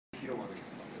you don't want to.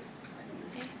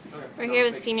 Okay. We're here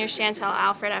with senior Chantell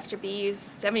Alford after BU's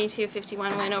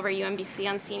 72-51 win over UMBC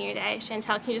on Senior Day.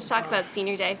 Chantell, can you just talk about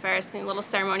Senior Day first and the little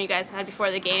ceremony you guys had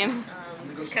before the game?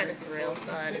 It's kind of surreal to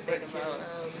think about,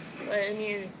 but I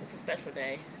mean, it's a special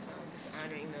day. Just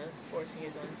honoring the 4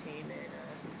 seniors on the team, and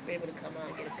we're able to come out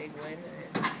and get a big win,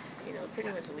 and pretty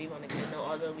much leave on a good note.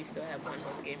 Although we still have one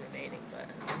home game remaining, but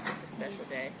it's just a special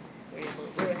day. We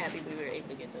were happy we were able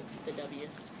to get the W.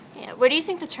 Yeah, where do you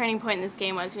think the turning point in this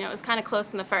game was? You know, it was kind of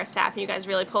close in the first half, and you guys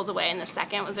really pulled away in the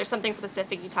second. Was there something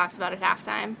specific you talked about at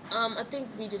halftime? I think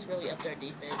we just really upped our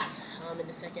defense. In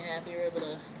the second half, we were able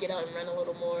to get out and run a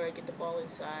little more, get the ball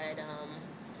inside,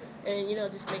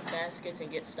 and just make baskets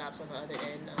and get stops on the other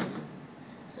end.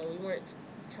 So we weren't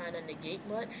trying to negate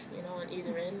much, on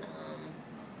either end,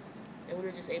 and we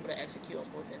were just able to execute on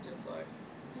both ends of the floor.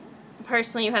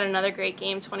 Personally, you had another great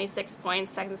game, 26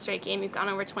 points, second straight game. You've gone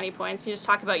over 20 points. Can you just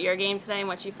talk about your game today and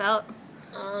what you felt?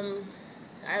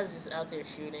 I was just out there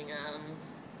shooting.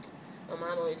 My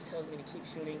mom always tells me to keep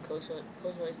shooting. Coach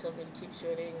always tells me to keep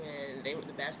shooting, and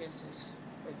the baskets just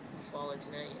were falling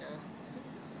tonight,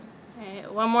 All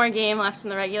right, one more game left in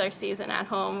the regular season at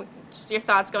home. Just your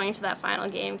thoughts going into that final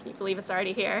game. Can you believe it's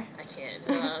already here? I can't.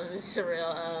 It's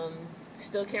surreal.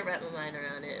 Still can't wrap my mind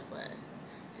around it, but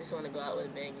just want to go out with a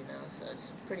bang, so it's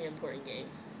a pretty important game.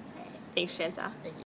 Thanks, Chantell. Thank you.